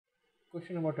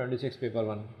Question number 26, paper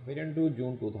 1, variant 2,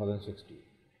 June 2016.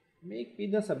 Make P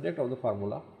the subject of the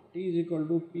formula T is equal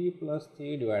to P plus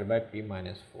 3 divided by P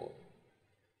minus 4.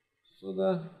 So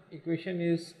the equation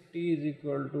is T is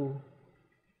equal to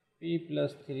P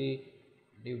plus 3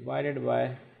 divided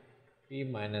by P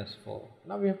minus 4.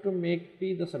 Now we have to make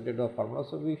P the subject of the formula.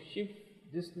 So we shift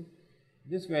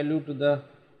this value to the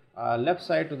left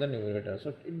side to the numerator. So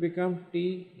it becomes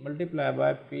T multiplied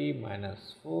by P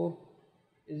minus 4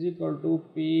 is equal to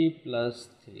P plus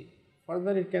 3.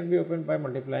 Further it can be opened by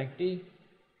multiplying T.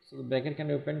 So the bracket can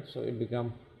be opened. So it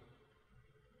becomes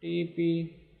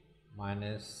Tp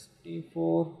minus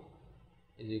T4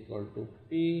 is equal to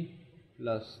P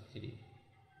plus 3.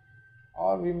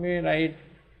 Or we may write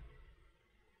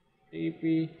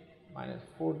Tp minus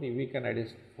 4T. We can write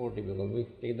it 4T because we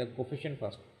take the coefficient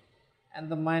first. And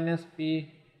the minus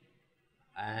P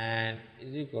and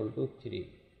is equal to 3.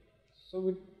 So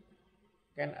we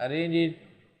can arrange it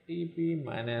Tp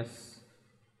minus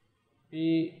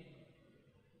P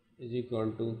is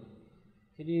equal to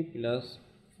 3 plus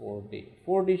 4T.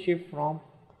 4T shift from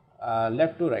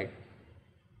left to right.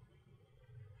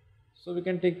 So we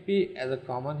can take P as a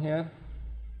common here.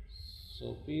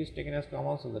 So P is taken as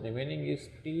common. So the remaining is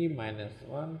T minus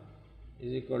 1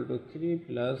 is equal to 3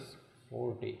 plus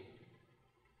 4T.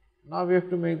 Now we have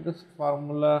to make this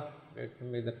formula. We have to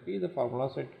make the P the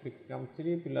formula. So it becomes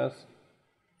 3 plus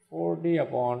 4T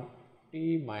upon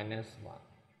T minus 1.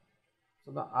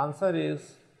 So the answer is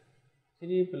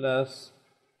 3 plus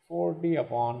 4T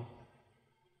upon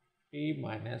T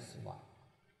minus 1.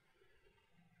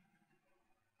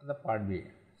 And the part B.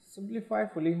 Simplify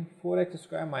fully 4x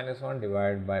square minus 1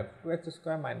 divided by 2x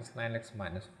square minus 9x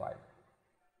minus 5.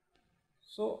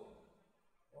 So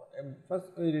first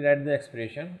we rewrite the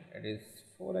expression. It is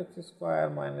 4x square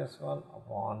minus 1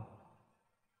 upon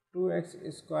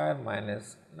 2x square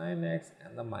minus 9x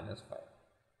and the minus 5.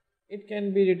 It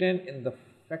can be written in the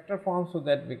factor form so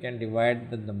that we can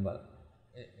divide the number.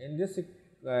 In this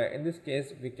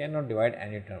case we cannot divide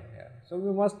any term here. So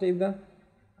we must take the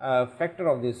factor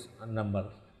of this number.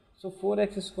 So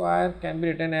 4x square can be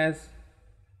written as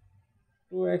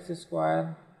 2x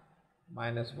square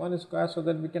minus 1 square, so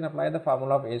that we can apply the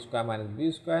formula of a square minus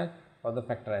b square for the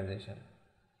factorization.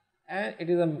 And it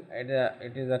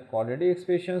is a quadratic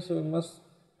expression, so we must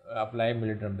apply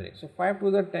middle-term break. So 5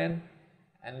 to the 10,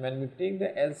 and when we take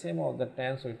the LCM of the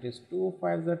 10, so it is 2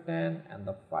 5 the 10 and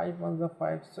the 5 1 the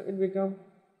 5. So it becomes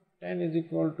 10 is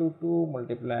equal to 2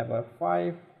 multiplied by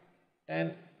 5,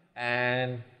 10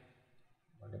 and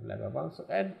multiplied by 1. So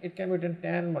and it can be written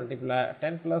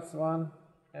 10 plus 1,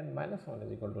 10 minus 1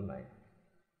 is equal to 9.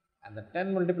 And the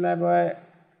 10 multiplied by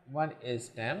 1 is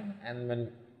 10, and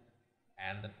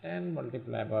the 10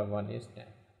 multiplied by 1 is 10,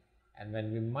 and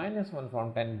when we minus 1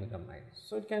 from 10 it becomes 9.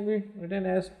 So it can be written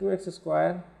as 2x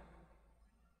square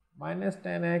minus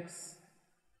 10x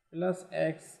plus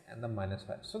x and the minus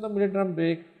 5. So the middle term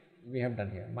break we have done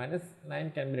here. Minus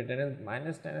 9 can be written as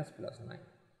minus 10x plus 9.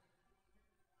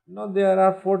 Now there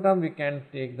are 4 terms, we can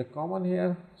take the common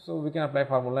here. So we can apply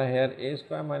formula here, a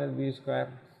square minus b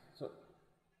square. So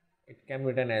it can be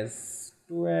written as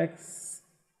 2x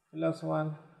plus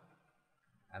 1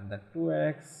 and the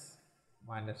 2x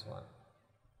minus 1.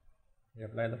 We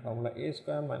apply the formula a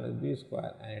square minus b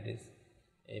square, and it is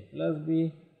a plus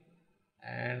b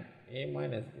and a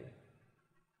minus b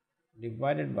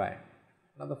divided by.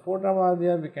 Now the 4 terms are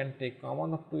there, we can take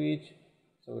common of 2 each.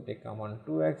 So we take common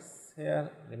 2x here,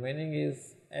 remaining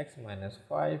is x minus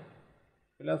 5,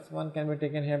 plus 1 can be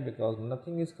taken here because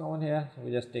nothing is common here. So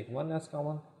we just take 1 as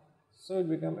common. So it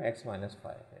becomes x minus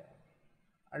 5 here.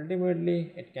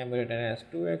 Ultimately it can be written as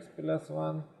 2x plus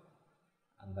 1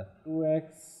 and the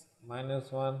 2x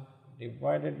minus 1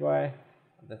 divided by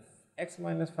the x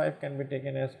minus 5 can be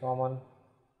taken as common,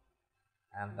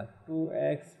 and the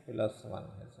 2x plus 1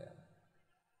 is here.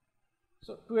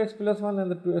 So 2x plus 1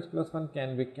 and the 2x plus 1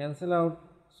 can be cancelled out.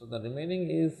 So the remaining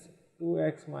is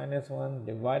 2x minus 1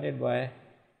 divided by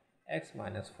x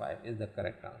minus 5 is the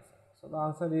correct answer. So the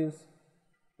answer is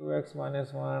 2x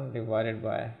minus 1 divided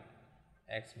by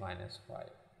x minus 5.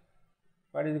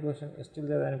 What is the question? Still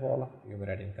there any problem? You may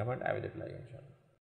write in comment. I will reply you inshallah.